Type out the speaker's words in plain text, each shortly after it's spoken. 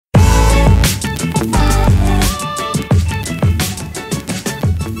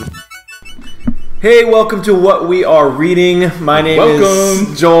Hey, welcome to What We Are Reading. My name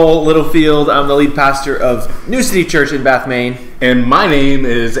is Joel Littlefield. I'm the lead pastor of New City Church in Bath, Maine. And my name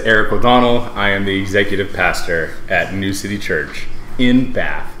is Eric O'Donnell. I am the executive pastor at New City Church in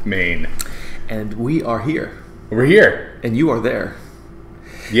Bath, Maine. And we are here. We're here. And you are there.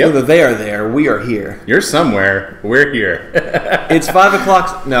 Yep. Whether they are there, we are here. You're somewhere. We're here. It's 5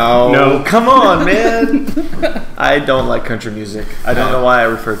 o'clock. No. Come on, man. I don't like country music. I don't know why I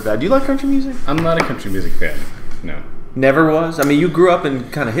refer to that. Do you like country music? I'm not a country music fan. No. Never was? I mean, you grew up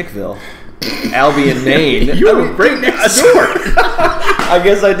in kind of Hickville. Albion, Maine. You were right next door. I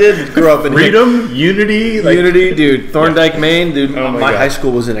guess I did grow up in Freedom, Unity. Unity, dude. Thorndike, Maine. Dude, oh my high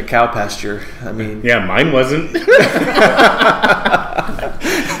school was in a cow pasture. I mean... Yeah, mine wasn't.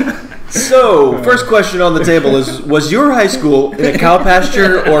 So, first question on the table is, was your high school in a cow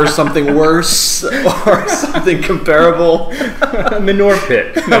pasture or something worse or something comparable? A manure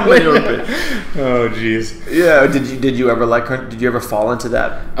pit. A manure pit. Oh, jeez. Yeah, did you ever fall into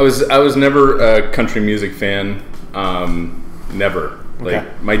that? I was never a country music fan. Never.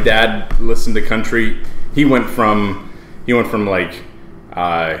 Like, my dad listened to country. He went from like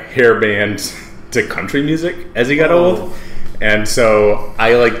hair bands to country music as he got old. And so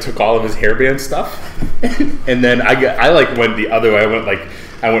I took all of his hairband stuff, and then I went the other way.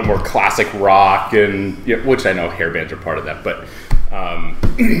 I went more classic rock, and which I know hairbands are part of that. But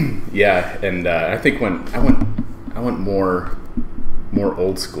yeah, and I think I went more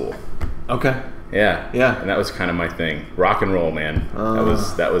old school. Okay. Yeah. Yeah. And that was kind of my thing. Rock and roll, man.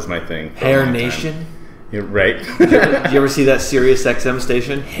 That was my thing. Hair Nation. Yeah, right. Did you ever see that Sirius XM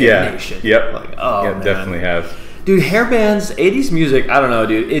station? Hair Nation. Yep. Man. Definitely have. Dude, hair bands, 80s music, I don't know,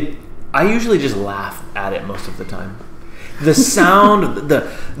 dude. I usually just laugh at it most of the time. The sound,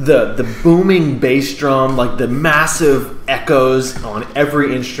 the booming bass drum, like the massive echoes on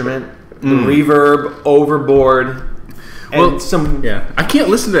every instrument, the reverb, overboard, and I can't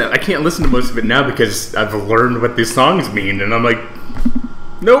listen to that. I can't listen to most of it now because I've learned what these songs mean, and I'm like,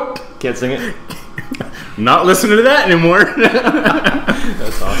 nope. Can't sing it? Not listening to that anymore.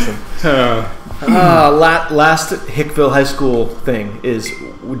 That's awesome. Last Hickville High School thing is,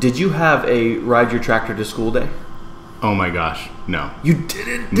 did you have a ride your tractor to school day? Oh my gosh, no. You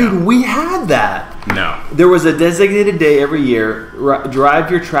didn't? Dude, no. We had that. No. There was a designated day every year,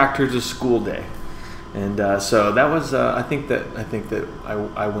 drive your tractor to school day. And so that was, I think that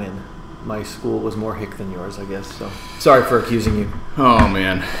I win. My school was more hick than yours, I guess. So sorry for accusing you. Oh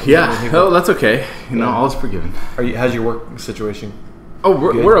man. Yeah. Oh, that's okay. All is forgiven. How's your work situation? Oh,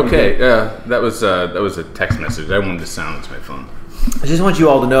 we're okay. Yeah, that was a text message. I wanted to silence my phone. I just want you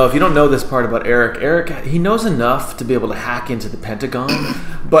all to know, if you don't know this part about Eric, he knows enough to be able to hack into the Pentagon,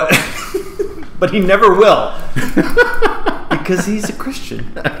 but he never will because he's a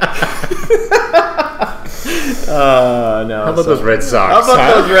Christian. No. How about those Red Sox?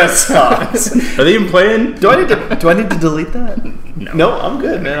 Those Red Sox? Are they even playing? Do I need to delete that? No, I'm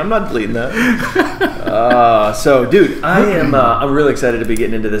good, man. I'm not deleting that. So, dude, I'm really excited to be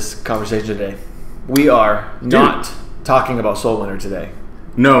getting into this conversation today. We are not talking about Soul Winner today.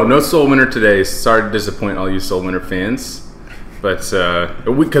 No Soul Winner today. Sorry to disappoint all you Soul Winner fans, but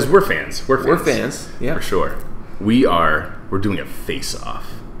because we're fans. We're fans. Yeah, for sure. We're doing a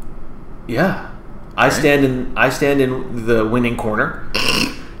face-off. Yeah. I stand in the winning corner,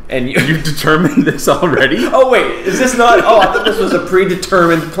 and you've determined this already. Oh wait, is this not? Oh, I thought this was a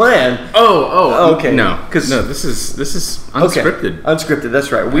predetermined plan. Oh, okay. No, this is unscripted. Okay. Unscripted.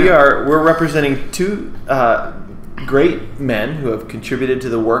 That's right. We're representing two great men who have contributed to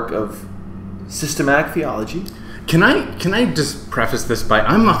the work of systematic theology. Can I just preface this by,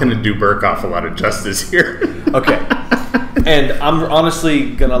 I'm not going to do Berkhof a lot of justice here. Okay. And I'm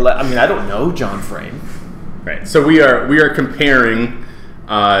honestly gonna I don't know John Frame. Right. So we are comparing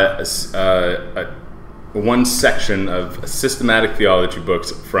one section of systematic theology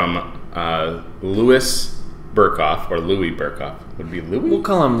books from Louis Berkhof, or Louis Berkhof. Would it be Louis? We'll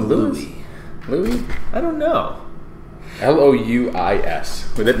call him Louis. Louis? I don't know. Louis.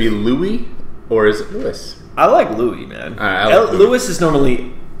 Would that be Louis or is it Louis? I like Louis, man. Like Louis is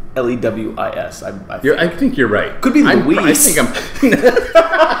normally Lewis. I think you're right. Could be Louise. I think I'm.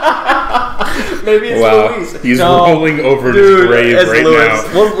 Maybe it's Louise. He's rolling over his grave right now.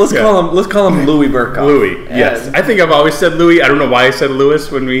 Let's call him Louis Berkhof. Louis. Yes, I think I've always said Louis. I don't know why I said Louis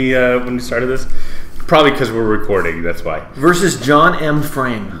when we started this. Probably because we're recording. That's why. Versus John M.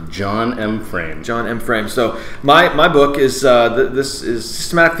 Frame. John M. Frame. So my book is this is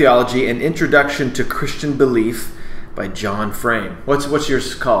Systematic Theology: An Introduction to Christian Belief by John Frame. What's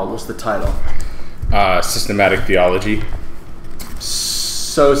yours called? What's the title? Systematic Theology.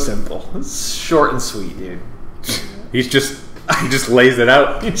 So simple. It's short and sweet, dude. He just lays it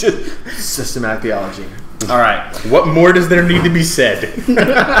out. Systematic theology. All right. What more does there need to be said?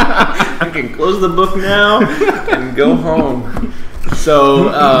 I can close the book now and go home.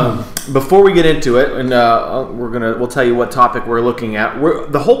 So before we get into it, and we'll tell you what topic we're looking at.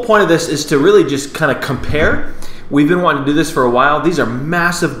 The whole point of this is to really just kind of compare. We've been wanting to do this for a while. These are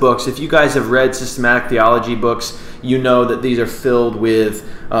massive books. If you guys have read systematic theology books, you know that these are filled with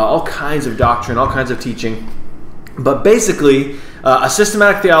all kinds of doctrine, all kinds of teaching. But basically, a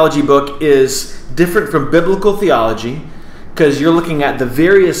systematic theology book is different from biblical theology because you're looking at the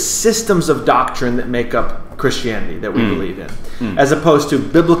various systems of doctrine that make up Christianity that we believe in, as opposed to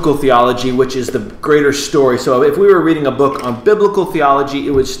biblical theology, which is the greater story. So if we were reading a book on biblical theology,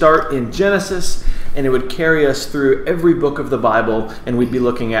 it would start in Genesis and it would carry us through every book of the Bible, and we'd be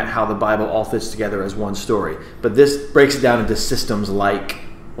looking at how the Bible all fits together as one story. But this breaks it down into systems like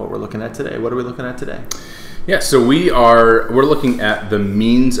what we're looking at today. What are we looking at today? Yeah, so we're looking at the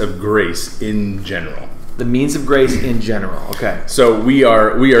means of grace in general. The means of grace in general. Okay. So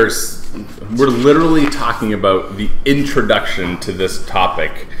we're literally talking about the introduction to this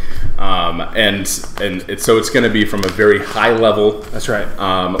topic, and so it's going to be from a very high level. That's right.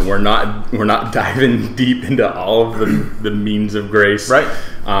 We're not diving deep into all of the means of grace, right?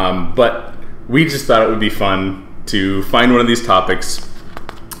 But we just thought it would be fun to find one of these topics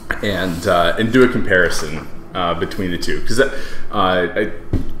and do a comparison between the two, because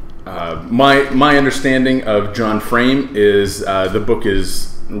my understanding of John Frame is the book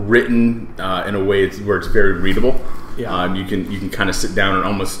is written in a way where it's very readable. Yeah. You can kind of sit down and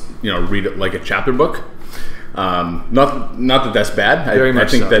almost read it like a chapter book. Not that that's bad. I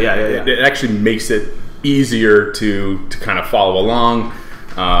think that it actually makes it easier to kind of follow along.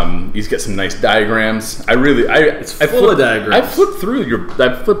 He's got some nice diagrams. It's full of diagrams. I flipped through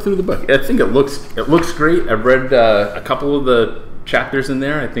the book. I think it looks great. I've read a couple of the chapters in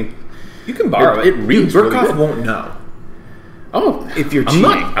there. I think you can borrow it. It reads Berkhof really good. won't know. Oh, if you're cheating,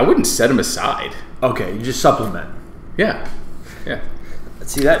 I wouldn't set him aside. Okay, you just supplement. Yeah.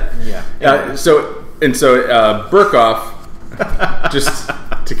 See that? Yeah. So Berkhof, just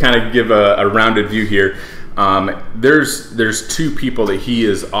to kind of give a rounded view here. There's two people that he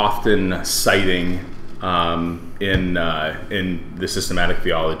is often citing in the systematic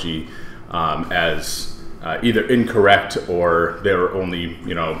theology as either incorrect or they're only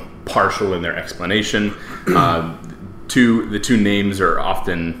partial in their explanation. The two names are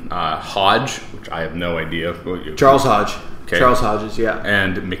often Hodge, which I have no idea. Charles Hodge. Okay. Charles Hodges, yeah.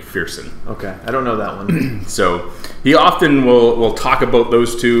 And McPherson. Okay, I don't know that one. So he often will talk about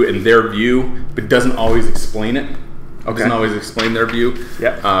those two and their view, but doesn't always explain it. Okay. Doesn't always explain their view.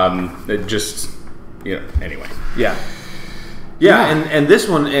 Yeah. It just, anyway. Yeah. Yeah, and this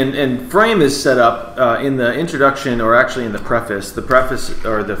one, and Frame is set up in the introduction, or actually in the preface. The preface,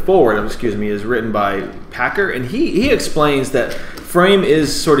 or the foreword, is written by Packer, and he explains that Frame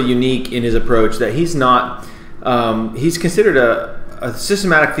is sort of unique in his approach, that he's not... he's considered a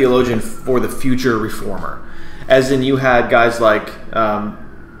systematic theologian for the future reformer. As in, you had guys like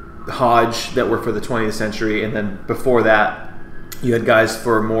Hodge that were for the 20th century, and then before that, you had guys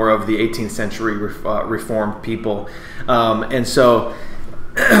for more of the 18th century reformed people. And so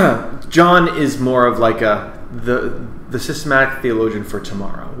John is more of like the systematic theologian for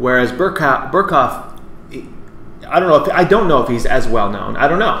tomorrow. Whereas Berkhof, I don't know if he's as well known. I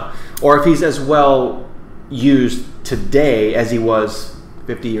don't know. Or if he's as well used today as he was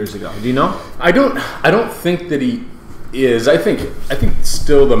 50 years ago. Do you know? I don't think that he is. I think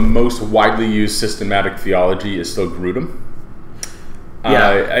still the most widely used systematic theology is still Grudem.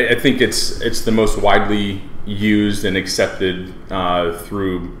 Yeah. I think it's the most widely used and accepted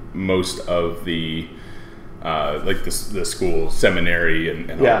through most of the the school, seminary,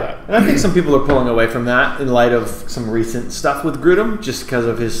 and all that. And I think some people are pulling away from that in light of some recent stuff with Grudem, just because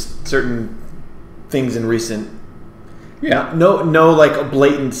of his certain things in recent. Yeah. No, like a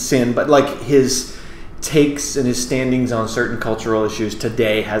blatant sin, but like his takes and his standings on certain cultural issues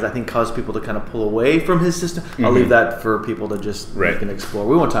today has, I think, caused people to kind of pull away from his system. Mm-hmm. I'll leave that for people to just make and explore.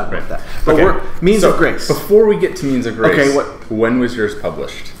 We won't talk about that. But we're Means of Grace. Before we get to Means of Grace, when was yours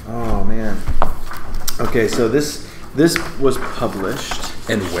published? Oh, man. Okay, so this was published.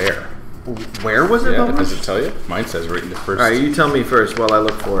 And where? Where was it published? Does it tell you? Mine says right in the first. All right, you tell me first while I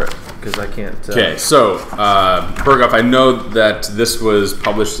look for it, because I can't... Okay, so, Berkhof, I know that this was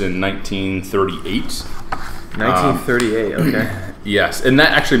published in 1938. 1938, okay. Yes, and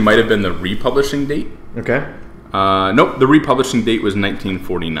that actually might have been the republishing date. Okay. Nope, the republishing date was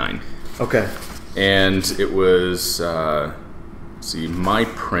 1949. Okay. And it was see, my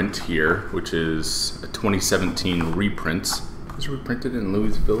print here, which is a 2017 reprint, is reprinted in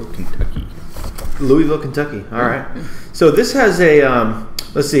Louisville, Kentucky. Louisville, Kentucky. All right. So this has a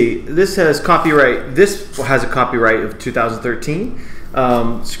let's see. This has copyright. This has a copyright of 2013.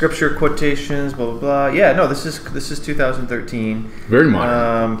 Scripture quotations, blah blah blah. Yeah, no, this is 2013. Very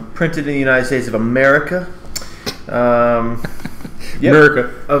modern. Printed in the United States of America. Yep.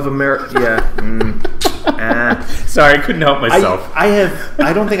 America. Of America. Yeah. Sorry, I couldn't help myself.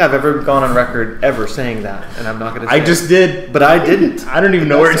 I don't think I've ever gone on record ever saying that, and I'm not going to say I just did. But I didn't. I don't even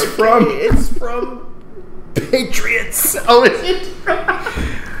know where it's from. It's from Patriots. Oh, is it?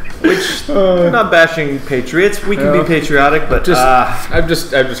 Which we're not bashing Patriots. We can be patriotic, but I've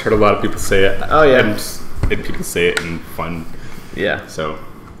just heard a lot of people say it. Oh yeah, and people say it in fun. Yeah, so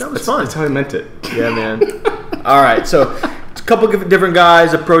it's fun. That's how I meant it. Yeah, man. All right, so a couple of different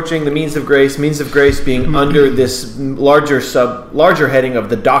guys approaching the means of grace. Means of grace being under this larger heading of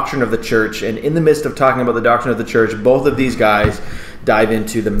the doctrine of the church, and in the midst of talking about the doctrine of the church, both of these guys dive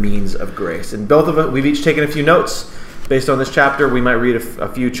into the means of grace, and both of us we've each taken a few notes. Based on this chapter, we might read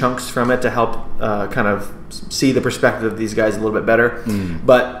a few chunks from it to help kind of see the perspective of these guys a little bit better.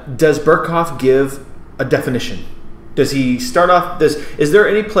 But does Berkhof give a definition? Does he start off? Is there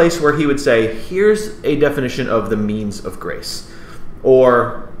any place where he would say, here's a definition of the means of grace?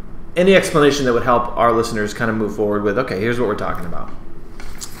 Or any explanation that would help our listeners kind of move forward with, okay, here's what we're talking about.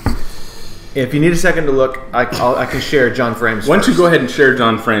 If you need a second to look, I can share John Frame's. Why don't you go ahead and share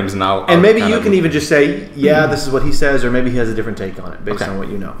John Frame's, and I'll maybe you can even just say, yeah, this is what he says, or maybe he has a different take on it based on what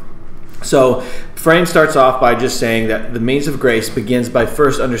you know. So Frame starts off by just saying that the means of grace begins by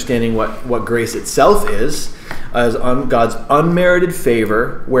first understanding what grace itself is, as God's unmerited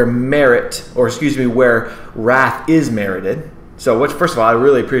favor, where wrath is merited. So, first of all, I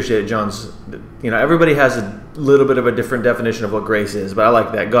really appreciate John's. Everybody has a little bit of a different definition of what grace is, but I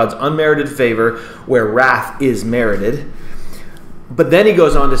like that. God's unmerited favor, where wrath is merited. But then he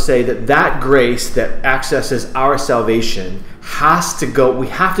goes on to say that grace that accesses our salvation has to go. We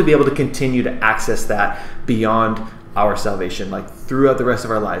have to be able to continue to access that beyond our salvation, like throughout the rest of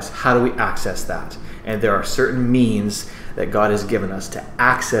our lives. How do we access that? And there are certain means that God has given us to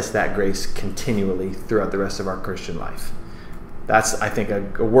access that grace continually throughout the rest of our Christian life. That's, I think,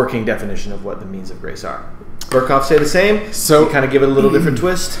 a working definition of what the means of grace are. Berkhof say the same. So kind of give it a little different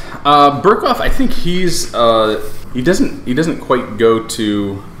twist. Berkhof, I think he doesn't quite go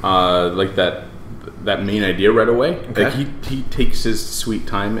to like that main idea right away. Okay. Like he takes his sweet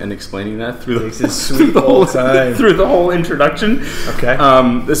time in explaining that through the whole introduction. Okay.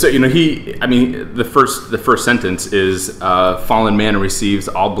 So the first sentence is fallen man receives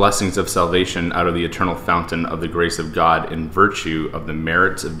all blessings of salvation out of the eternal fountain of the grace of God in virtue of the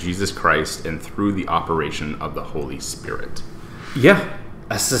merits of Jesus Christ and through the operation of the Holy Spirit. Yeah.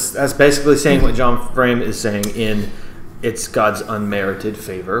 That's basically saying what John Frame is saying in it's God's unmerited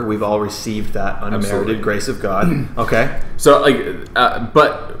favor. We've all received that unmerited grace of God. Okay. So,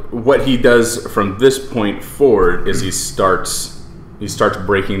 but what he does from this point forward is he starts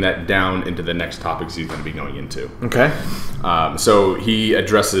breaking that down into the next topics he's going to be going into. Okay. So he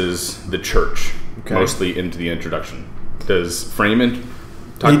addresses the church mostly into the introduction. Does Freeman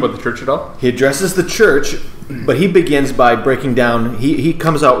talk about the church at all? He addresses the church, but he begins by breaking down. He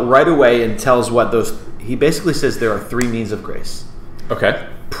comes out right away and tells what those. He basically says there are three means of grace. Okay.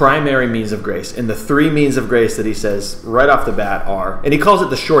 Primary means of grace. And the three means of grace that he says right off the bat are, and he calls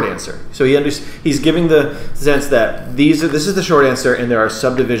it the short answer. So he's giving the sense that this is the short answer, and there are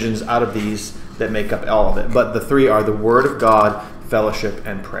subdivisions out of these that make up all of it. But the three are the Word of God, fellowship,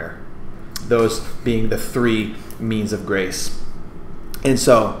 and prayer. Those being the three means of grace. And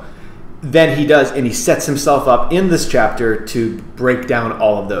so then he sets himself up in this chapter to break down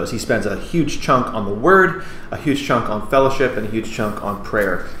all of those. He spends a huge chunk on the Word, a huge chunk on fellowship, and a huge chunk on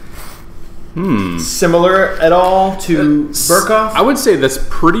prayer. Similar at all to Berkhof? I would say that's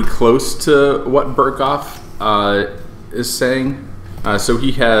pretty close to what Berkhof is saying. So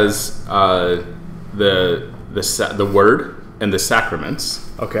he has the Word and the sacraments.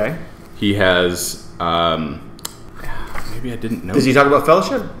 Okay. He has maybe I didn't know. Does he talk about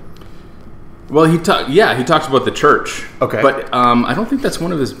fellowship? Well, he talks about the church. Okay. But I don't think that's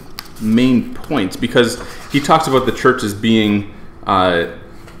one of his main points, because he talks about the church as being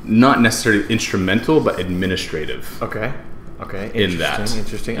not necessarily instrumental, but administrative. Okay. In that.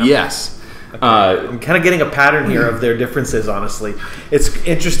 Interesting. Yes. Okay. I'm kind of getting a pattern here of their differences, honestly. It's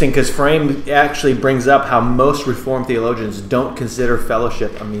interesting because Frame actually brings up how most Reformed theologians don't consider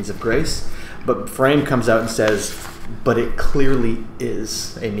fellowship a means of grace, but Frame comes out and says, but it clearly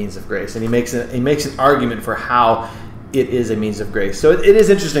is a means of grace. And he makes an argument for how it is a means of grace. So it is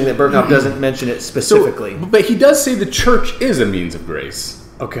interesting that Berkhof doesn't mention it specifically. But he does say the church is a means of grace.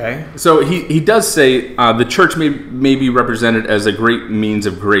 Okay. So he does say the church may be represented as a great means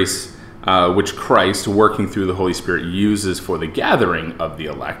of grace, which Christ, working through the Holy Spirit, uses for the gathering of the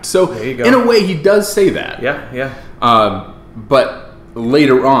elect. So there you go. In a way, he does say that. Yeah. But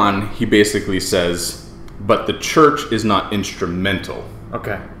later on, he basically says, but the church is not instrumental.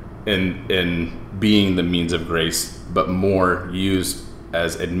 Okay. In being the means of grace, but more used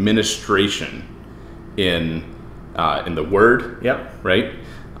as administration in the Word. Yep. Right.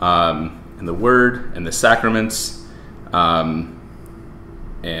 In the Word and the sacraments, and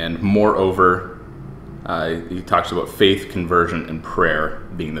moreover, he talks about faith, conversion, and prayer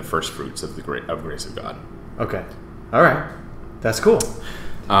being the first fruits of the grace of God. Okay. All right. That's cool.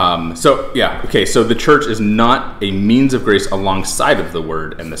 So the church is not a means of grace alongside of the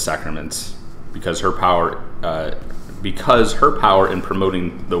Word and the sacraments, because her power in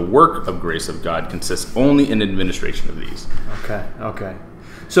promoting the work of grace of God consists only in administration of these. Okay.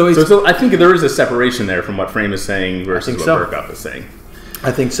 So I think there is a separation there from what Frame is saying versus what Berkhof is saying.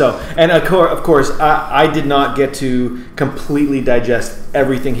 I think so. And of course, I did not get to completely digest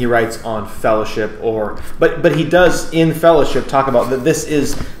everything he writes on fellowship, but he does in fellowship talk about that this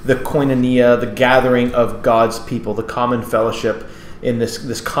is the koinonia, the gathering of God's people, the common fellowship in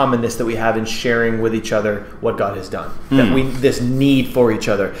this commonness that we have in sharing with each other what God has done. That this need for each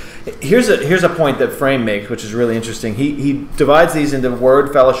other. Here's a point that Frame makes, which is really interesting. He divides these into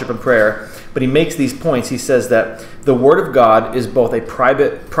word, fellowship, and prayer. But he makes these points. He says that the Word of God is both a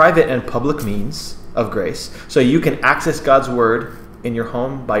private and public means of grace. So you can access God's Word in your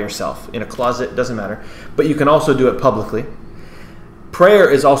home by yourself, in a closet, doesn't matter. But you can also do it publicly. Prayer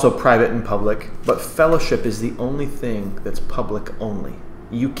is also private and public, but fellowship is the only thing that's public only.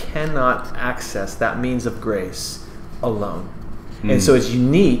 You cannot access that means of grace alone. And so it's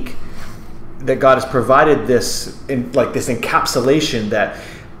unique that God has provided this encapsulation that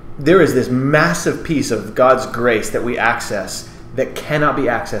there is this massive piece of God's grace that we access that cannot be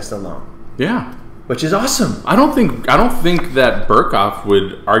accessed alone. Yeah. Which is awesome. I don't think that Berkhof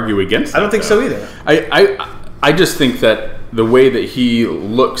would argue against that. I don't think so either. I just think that the way that he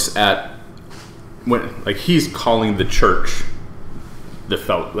looks at he's calling the church the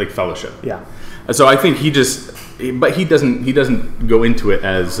fellowship. Yeah. And so I think he doesn't go into it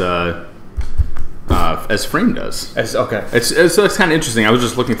as Frame does. Okay. It's kind of interesting. I was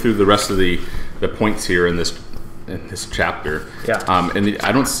just looking through the rest of the points here in this chapter. Yeah. And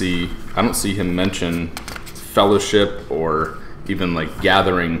I don't see him mention fellowship or even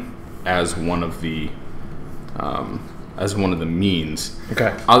gathering as one of the means.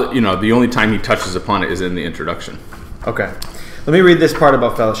 Okay. The only time he touches upon it is in the introduction. Okay. Let me read this part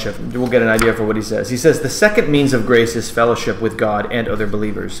about fellowship. We'll get an idea for what he says. He says, the second means of grace is fellowship with God and other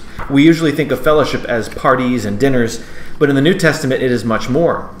believers. We usually think of fellowship as parties and dinners, but in the New Testament it is much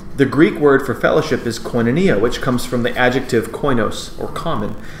more. The Greek word for fellowship is koinonia, which comes from the adjective koinos, or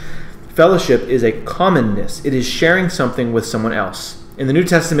common. Fellowship is a commonness. It is sharing something with someone else. In the New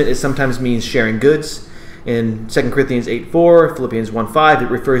Testament, it sometimes means sharing goods. In 2 Corinthians 8:4, Philippians 1:5,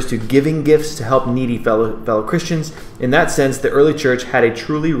 it refers to giving gifts to help needy fellow Christians. In that sense, the early church had a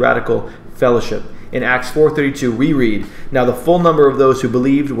truly radical fellowship. In Acts 4:32, we read, "Now the full number of those who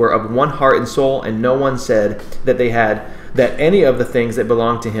believed were of one heart and soul, and no one said that any of the things that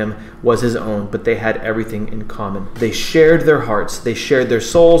belonged to him was his own, but they had everything in common." They shared their hearts, they shared their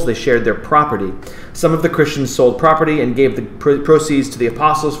souls, they shared their property. Some of the Christians sold property and gave the proceeds to the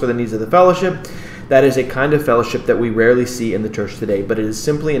apostles for the needs of the fellowship. That is a kind of fellowship that we rarely see in the church today, but it is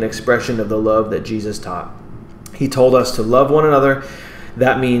simply an expression of the love that Jesus taught. He told us to love one another.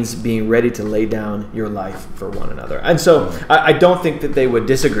 That means being ready to lay down your life for one another. And so I don't think that they would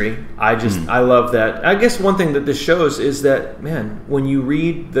disagree. I love that. I guess one thing that this shows is that, man, when you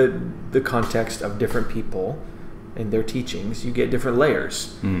read the context of different people and their teachings, you get different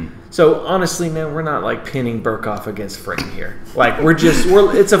layers. So honestly, man, we're not pinning Berkhof against Frame here.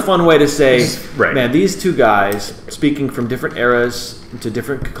 It's a fun way to say, right. Man, these two guys speaking from different eras to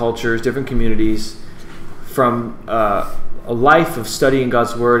different cultures, different communities, from a life of studying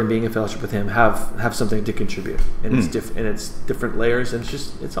God's Word and being in fellowship with Him, have something to contribute, and it's different layers, and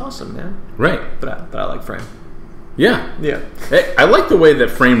it's awesome, man. Right. But I like Frame. Yeah. Hey, I like the way that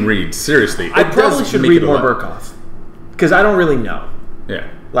Frame reads. Seriously, I probably should read more Berkhof because I don't really know. Yeah.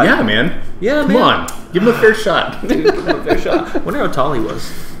 Yeah, man. Come on, give him a fair shot. Give him a fair shot. I wonder how tall he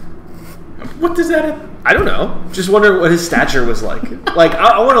was. What does that? I don't know. Just wonder what his stature was like.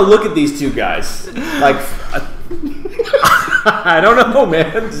 I want to look at these two guys. I don't know,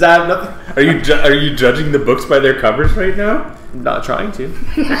 man. Does that have nothing? Are you judging the books by their covers right now? Not trying to.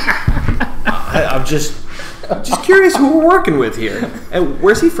 I'm just curious who we're working with here. And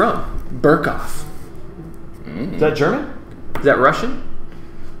where's he from? Berkhof. Is that German? Is that Russian?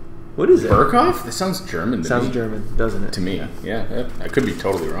 What is it? Berkhof? That sounds German to me. Sounds German, doesn't it? To me, yeah. I could be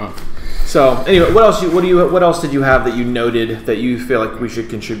totally wrong. So anyway, what else did you have that you noted that you feel like we should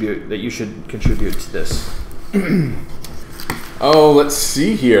contribute, that you should contribute to this? Oh, let's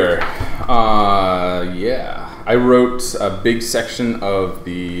see here. Yeah. I wrote a big section of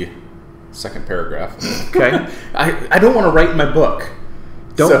the second paragraph. Okay. I don't want to write in my book.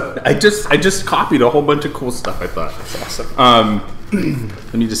 Don't. So I just copied a whole bunch of cool stuff, I thought. That's awesome.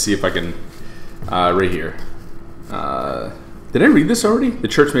 Let me just see if I can, right here. Did I read this already? The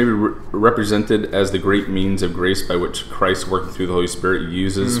church may be represented as the great means of grace by which Christ, working through the Holy Spirit,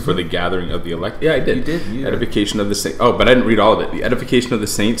 uses for the gathering of the elect. Yeah, I did. You did. Edification of the saints. Oh, but I didn't read all of it. The edification of the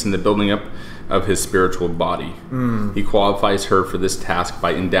saints and the building up of his spiritual body. He qualifies her for this task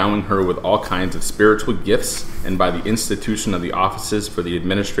by endowing her with all kinds of spiritual gifts and by the institution of the offices for the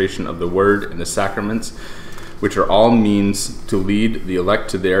administration of the word and the sacraments, which are all means to lead the elect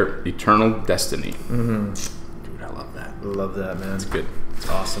to their eternal destiny. Dude, I love that. I love that, man. It's good. It's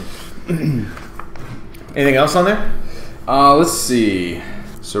awesome. Anything else on there? Let's see.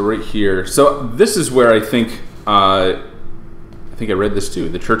 So right here. So this is where I think I read this too.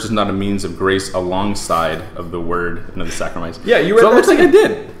 The church is not a means of grace alongside of the word and of the sacraments. Yeah, you read so that. It looks like I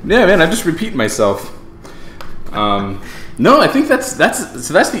did. Yeah, man. I just repeat myself. No, I think that's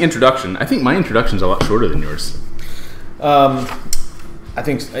the introduction. I think my introduction's a lot shorter than yours. I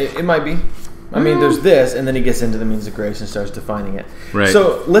think it might be. I mean, there's this, and then he gets into the means of grace and starts defining it. Right.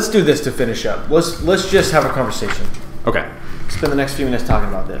 So let's do this to finish up. Let's just have a conversation. Okay. Spend the next few minutes talking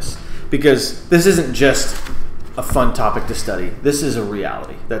about this, because this isn't just a fun topic to study. This is a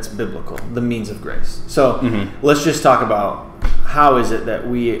reality that's biblical, the means of grace. So let's just talk about how is it that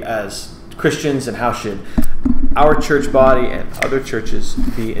we as Christians, and how should our church body and other churches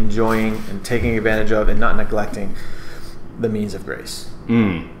be enjoying and taking advantage of and not neglecting the means of grace.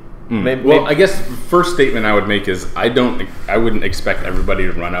 Well, I guess the first statement I would make is I wouldn't expect everybody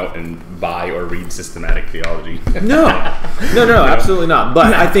to run out and buy or read systematic theology. No, absolutely not.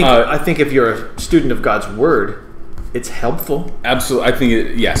 But I think if you're a student of God's word, it's helpful. Absolutely, I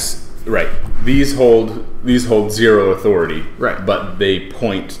think yes, right. These hold zero authority, right? But they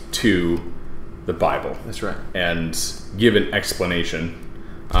point to the Bible. That's right, and give an explanation,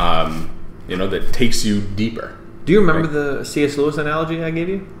 that takes you deeper. Do you remember the C.S. Lewis analogy I gave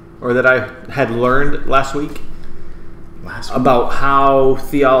you? Or that I had learned last week? About how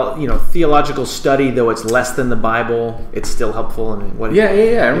theological study, though it's less than the Bible, it's still helpful. And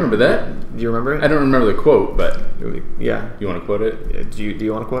I remember that. Do you remember it? I don't remember the quote, but yeah, you want to quote it? Do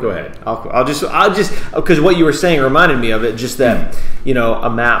you want to quote it? Go ahead. I'll just because what you were saying reminded me of it. Just that a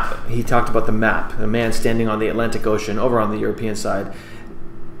map. He talked about the map. A man standing on the Atlantic Ocean over on the European side.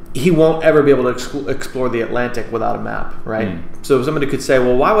 He won't ever be able to explore the Atlantic without a map, right? So somebody could say,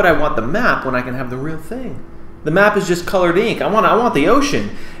 well, why would I want the map when I can have the real thing? The map is just colored ink. I want the ocean.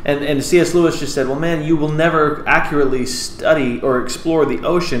 And C.S. Lewis just said, well, man, you will never accurately study or explore the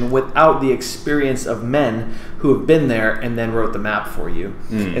ocean without the experience of men who have been there and then wrote the map for you.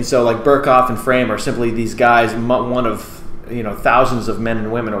 And so like Berkhof and Frame are simply these guys, one of thousands of men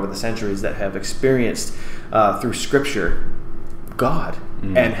and women over the centuries that have experienced through Scripture God.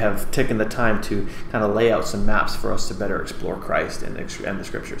 And have taken the time to kind of lay out some maps for us to better explore Christ and the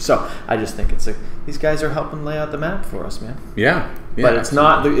Scriptures. So I just think these guys are helping lay out the map for us, man. Yeah, but it's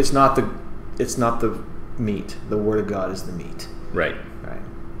not the meat. The Word of God is the meat. Right.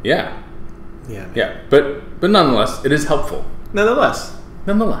 Yeah. But nonetheless, it is helpful. Nonetheless,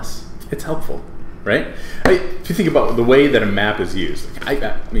 it's helpful, right? If you think about the way that a map is used,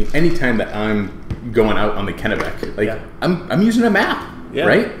 I mean, anytime that I'm going out on the Kennebec, I'm using a map. Yeah.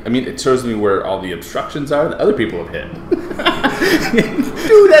 Right? I mean, it shows me where all the obstructions are that other people have hit.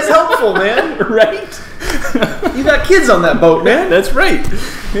 Dude, that's helpful, man. Right? You got kids on that boat, man. That's right.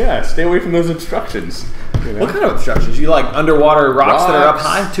 Yeah, stay away from those obstructions. What kind of obstructions? You like underwater rocks that are up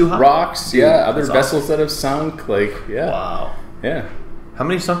high, too high? Rocks, other vessels that have sunk, Wow. Yeah. How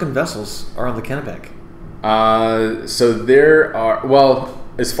many sunken vessels are on the Kennebec? So there are,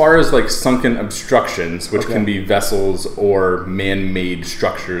 as far as like sunken obstructions, which can be vessels or man-made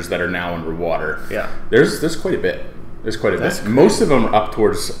structures that are now underwater, there's quite a bit. There's quite a bit. Crazy. Most of them are up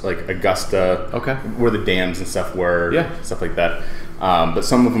towards like Augusta, where the dams and stuff were, stuff like that. But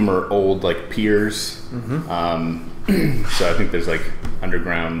some of them are old like piers. So I think there's like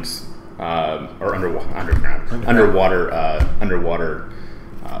underground or underwater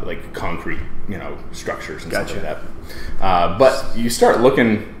like concrete, structures and stuff like that. But you start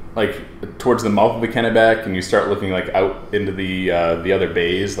looking like towards the mouth of the Kennebec, and you start looking like out into the other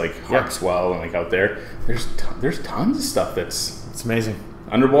bays, like Harkswell and like out there. There's tons of stuff it's amazing.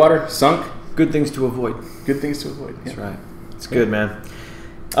 Underwater, sunk. Good things to avoid. That's right. It's good, man.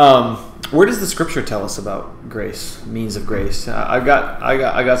 Where does the scripture tell us about grace, means of grace? I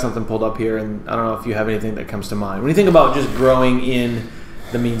got something pulled up here, and I don't know if you have anything that comes to mind. When you think about just growing in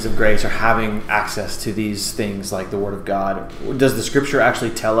the means of grace or having access to these things like the Word of God, does the scripture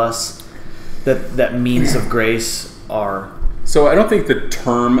actually tell us that means of grace are... So I don't think the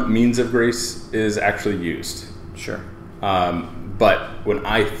term means of grace is actually used. Sure. But when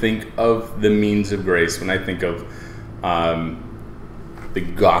I think of the means of grace, when I think of the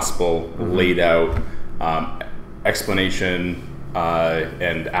gospel laid out, explanation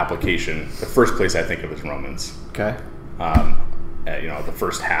and application, the first place I think of is Romans. Okay. The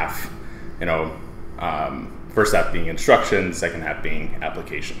first half, first half being instruction, second half being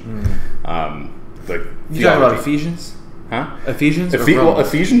application. You talking about Ephesians? Huh? Ephesians?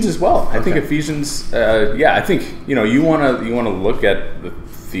 Ephesians as well. Okay. I think Ephesians. I think you want to look at the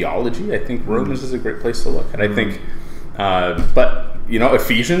theology. I think Romans is a great place to look. And I think,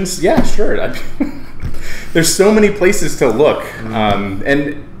 Ephesians. Yeah, sure. There's so many places to look,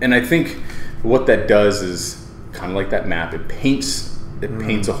 and I think what that does is kind of like that map. It paints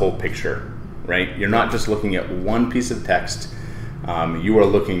a whole picture, right? You're not just looking at one piece of text. You are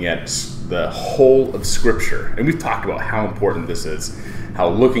looking at the whole of Scripture, and we've talked about how important this is. How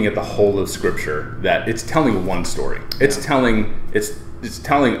looking at the whole of Scripture, that it's telling one story. It's telling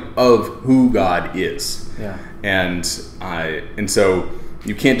of who God is. Yeah. And so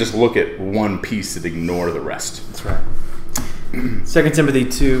you can't just look at one piece and ignore the rest. That's right. 2 Timothy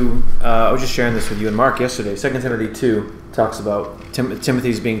 2, I was just sharing this with you and Mark yesterday. 2 Timothy 2 talks about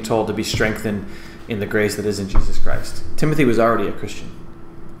Timothy's being told to be strengthened in the grace that is in Jesus Christ. Timothy was already a Christian,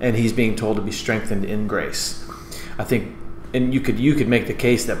 and he's being told to be strengthened in grace. I think, and you could make the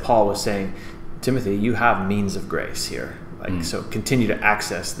case that Paul was saying, Timothy, you have means of grace here. So continue to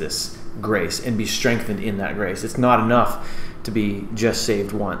access this grace and be strengthened in that grace. It's not enough to be just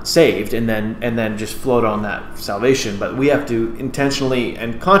saved and then just float on that salvation, but we have to intentionally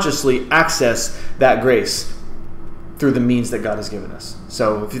and consciously access that grace through the means that God has given us.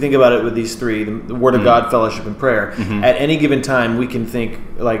 So if you think about it with these three, the Word of God, fellowship, and prayer, at any given time we can think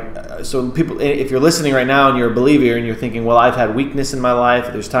so people, if you're listening right now and you're a believer and you're thinking, well, I've had weakness in my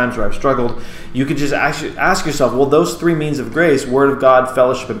life, there's times where I've struggled, you could just ask yourself, well, those three means of grace, Word of God,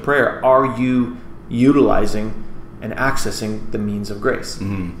 fellowship, and prayer, are you utilizing and accessing the means of grace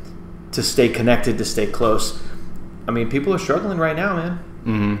to stay connected, to stay close? I mean, people are struggling right now,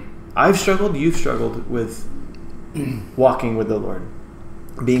 man. I've struggled, you've struggled with walking with the Lord,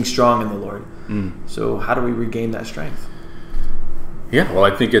 being strong in the Lord. So how do we regain that strength? Yeah, well,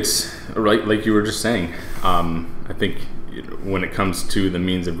 I think it's right, like you were just saying. I think when it comes to the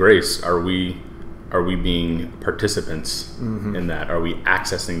means of grace, are we being participants in that? Are we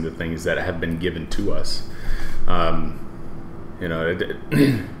accessing the things that have been given to us?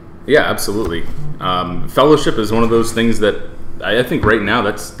 Yeah, absolutely. Fellowship is one of those things that I think right now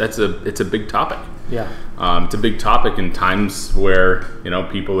it's a big topic. Yeah. It's a big topic in times where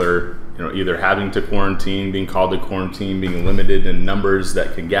people are either having to quarantine, being called to quarantine, being limited in numbers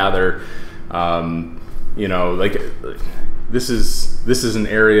that can gather. This is an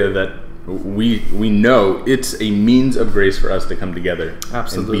area that we know it's a means of grace for us to come together.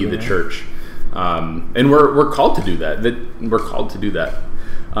 Absolutely, and be the church. And we're called to do that. We're called to do that.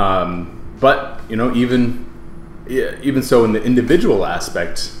 But even so, in the individual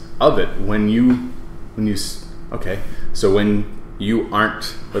aspect of it, when you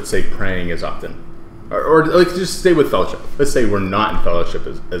aren't, let's say, praying as often, or like just stay with fellowship. Let's say we're not in fellowship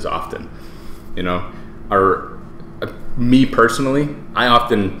as often. Me personally, I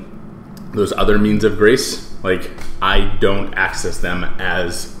often, those other means of grace, like I don't access them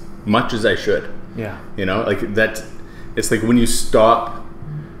as much as I should. Yeah. Like that. It's like when you stop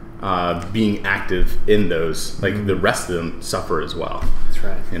being active in those, like the rest of them suffer as well. That's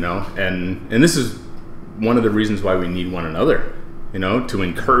right. And this is one of the reasons why we need one another. To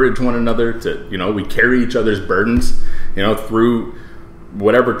encourage one another. To we carry each other's burdens. Through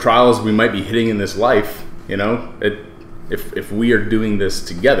whatever trials we might be hitting in this life. If we are doing this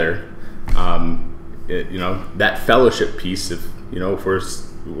together, that fellowship piece. If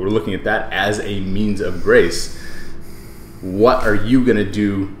we're looking at that as a means of grace, what are you going to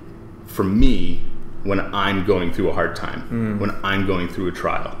do for me when I'm going through a hard time, when I'm going through a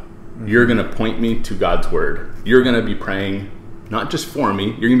trial? You're going to point me to God's word. You're going to be praying not just for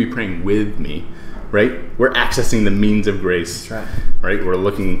me, you're going to be praying with me, right? We're accessing the means of grace. That's right. Right? We're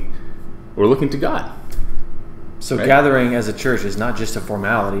looking to God. So right? Gathering as a church is not just a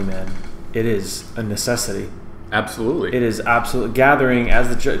formality, man. It is a necessity. Absolutely. It is absolutely gathering as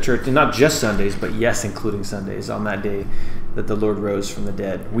the church, and not just Sundays, but yes, including Sundays, on that day that the Lord rose from the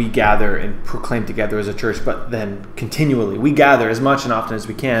dead. We gather and proclaim together as a church, but then continually we gather as much and often as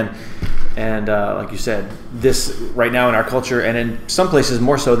we can. And like you said, this right now in our culture, and in some places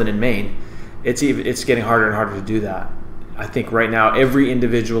more so than in Maine, it's getting harder and harder to do that. I think right now every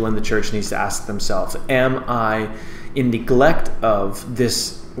individual in the church needs to ask themselves, am I in neglect of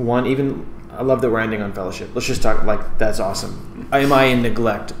this one? Even I love that we're ending on fellowship. Let's just talk, like, that's awesome. Am I in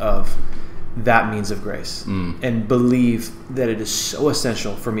neglect of that means of grace? And believe that it is so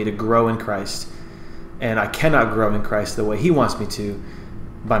essential for me to grow in Christ, and I cannot grow in Christ the way he wants me to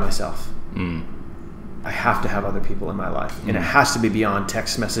by myself. I have to have other people in my life, and it has to be beyond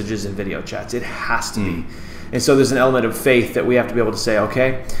text messages and video chats. It has to be. And so there's an element of faith that we have to be able to say,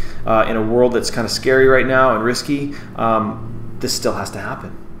 okay, in a world that's kind of scary right now and risky, this still has to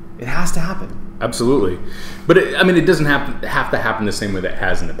happen. It has to happen. Absolutely. But it doesn't have to happen the same way that it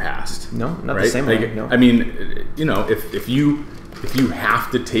has in the past. No, not right? the same way. No. I mean, if you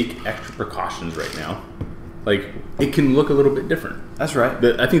have to take extra precautions right now, like, it can look a little bit different. That's right.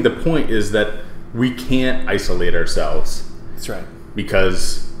 I think the point is that we can't isolate ourselves. That's right.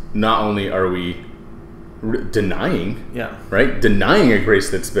 Because not only are we denying a grace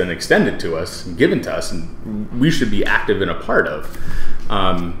that's been extended to us and given to us, and we should be active and a part of.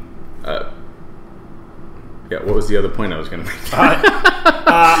 What was the other point I was going to make?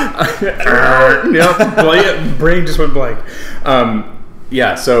 Brain just went blank.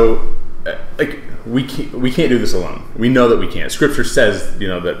 So we can't do this alone. We know that we can't. Scripture says,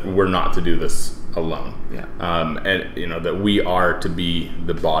 that we're not to do this alone. Yeah. And that we are to be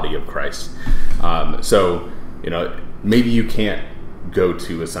the body of Christ. So maybe you can't go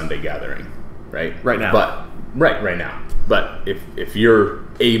to a Sunday gathering, right? Right now. But right now. But if you're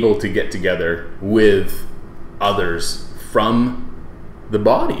able to get together with others from the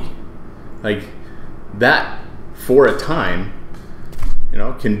body, like that, for a time,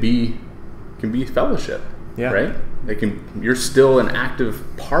 can be fellowship. Yeah. Right? You're still an active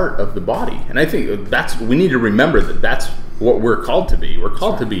part of the body. And I think we need to remember that's what we're called to be. We're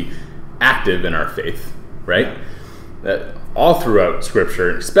called to be active in our faith, right? That all throughout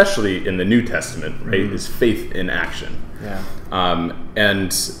Scripture, especially in the New Testament, right, is faith in action. Yeah.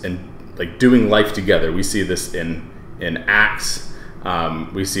 And like doing life together. We see this in Acts.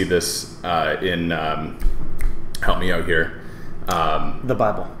 We see this in help me out here. The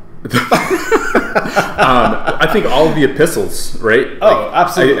Bible. I think all of the epistles, right? Oh,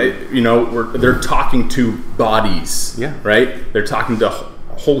 absolutely. They're talking to bodies, right? They're talking to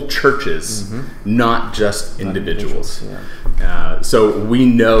whole churches, not just individuals. Yeah. So we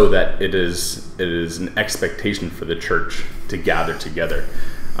know that it is an expectation for the church to gather together,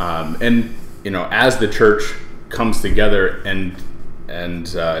 and as the church comes together and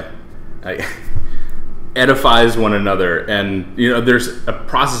edifies one another, and there's a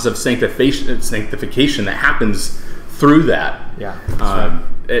process of sanctification that happens through that. Yeah,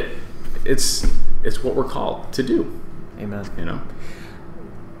 right. It's what we're called to do. Amen.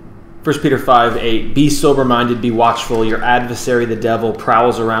 1 Peter 5:8, be sober-minded, be watchful. Your adversary, the devil,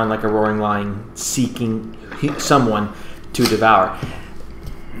 prowls around like a roaring lion, seeking someone to devour.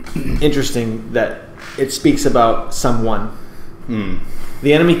 Interesting that it speaks about someone.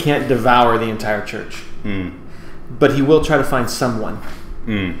 The enemy can't devour the entire church, but he will try to find someone.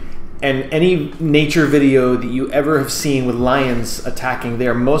 And any nature video that you ever have seen with lions attacking, they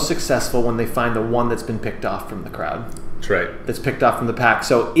are most successful when they find the one that's been picked off from the crowd. That's right. That's picked off from the pack.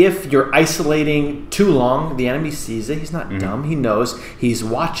 So if you're isolating too long, the enemy sees it. He's not dumb. He knows. He's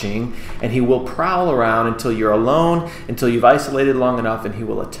watching, and he will prowl around until you're alone, until you've isolated long enough, and he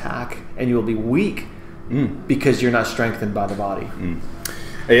will attack, and you will be weak because you're not strengthened by the body.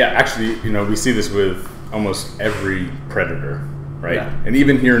 Yeah, actually, we see this with almost every predator, right? Yeah. And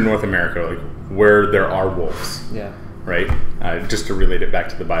even here in North America, like where there are wolves, right? Just to relate it back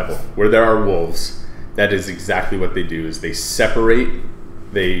to the Bible, where there are wolves, that is exactly what they do. Is they separate,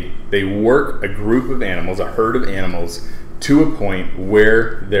 they work a group of animals, a herd of animals, to a point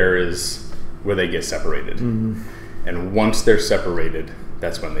where they get separated. And once they're separated,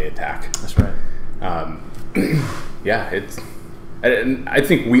 that's when they attack. That's right. And I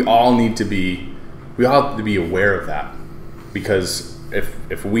think we all have to be aware of that, because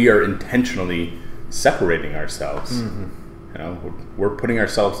if we are intentionally separating ourselves, we're putting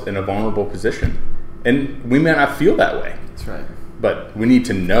ourselves in a vulnerable position, and we may not feel that way. That's right. But we need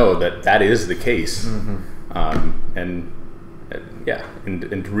to know that is the case, and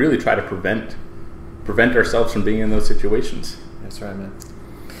really try to prevent ourselves from being in those situations. That's right, man.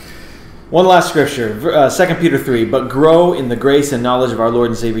 One last scripture, 2 Peter 3, but grow in the grace and knowledge of our Lord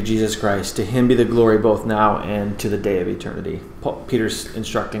and Savior Jesus Christ. To him be the glory both now and to the day of eternity. Peter's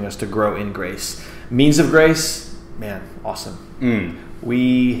instructing us to grow in grace. Means of grace, man, awesome.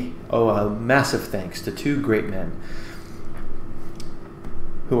 We owe a massive thanks to two great men.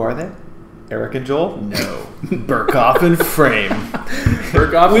 Who are they? Eric and Joel? No. Berkhof and Frame.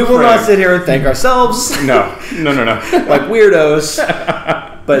 We will not sit here and thank ourselves. No. Like weirdos.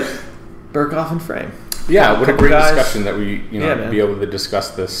 But Berkhof and Frame. Yeah, what a great discussion that we be able to discuss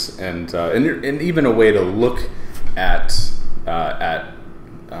this and even a way to look at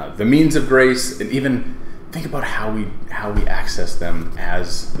the means of grace, and even think about how we access them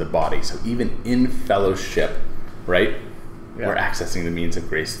as the body. So even in fellowship, right? Yeah. We're accessing the means of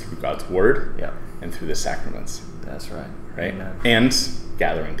grace through God's word, and through the sacraments. That's right. Right? Amen. And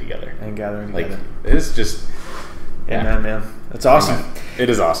gathering together. It's just Amen, man. That's awesome. Amen. It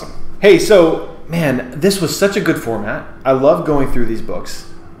is awesome. Hey, so man, this was such a good format. I love going through these books.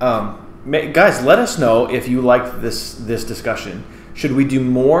 Guys, let us know if you liked this discussion. Should we do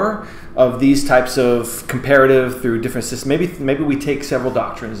more of these types of comparative through different systems? Maybe we take several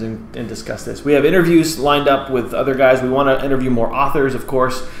doctrines and discuss this. We have interviews lined up with other guys. We want to interview more authors, of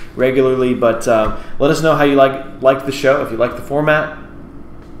course, regularly. But let us know how you like the show. If you like the format,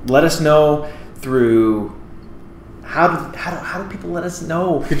 let us know through. How do people let us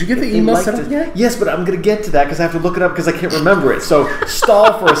know? Did you get the email set up yet? Yes, but I'm going to get to that because I have to look it up because I can't remember it. So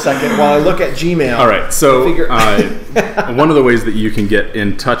stall for a second while I look at Gmail. All right. So one of the ways that you can get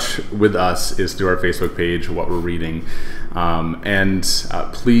in touch with us is through our Facebook page, What We're Reading.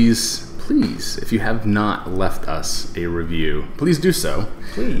 Please, if you have not left us a review, please do so.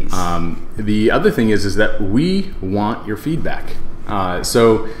 Please. The other thing is that we want your feedback.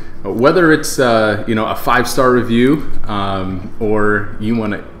 So whether it's a 5-star review or you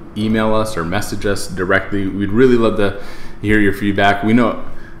want to email us or message us directly, we'd really love to hear your feedback. We know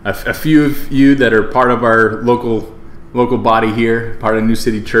a few of you that are part of our local body here, part of New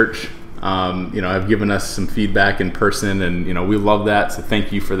City Church, have given us some feedback in person, and we love that. So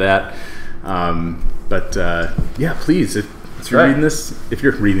thank you for that. Please. If you're hearing this,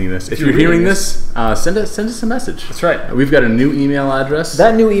 send us a message. That's right. We've got a new email address.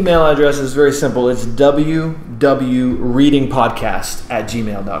 That new email address is very simple. It's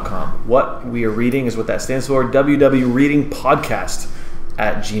wwreadingpodcast@gmail.com. What we are reading is what that stands for.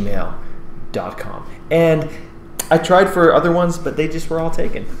 wwreadingpodcast@gmail.com. And I tried for other ones, but they just were all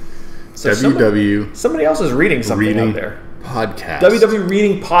taken. So somebody else is reading something out there. Podcast.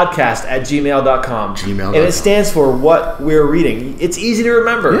 wwreadingpodcast@gmail.com. And it stands for What We're Reading. It's easy to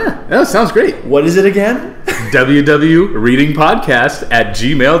remember. Yeah, that sounds great. What is it again?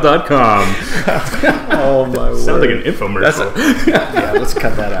 wwreadingpodcast@gmail.com. Oh my word. Sounds like an infomercial. Yeah, let's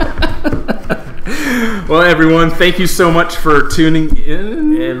cut that out. Well, everyone, thank you so much for tuning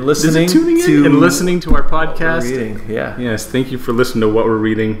in and listening to our podcast. What We're Reading. Yeah. Yes, thank you for listening to What We're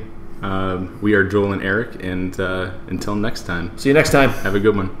Reading. We are Joel and Eric, and until next time. See you next time. Have a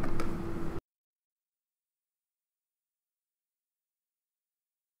good one.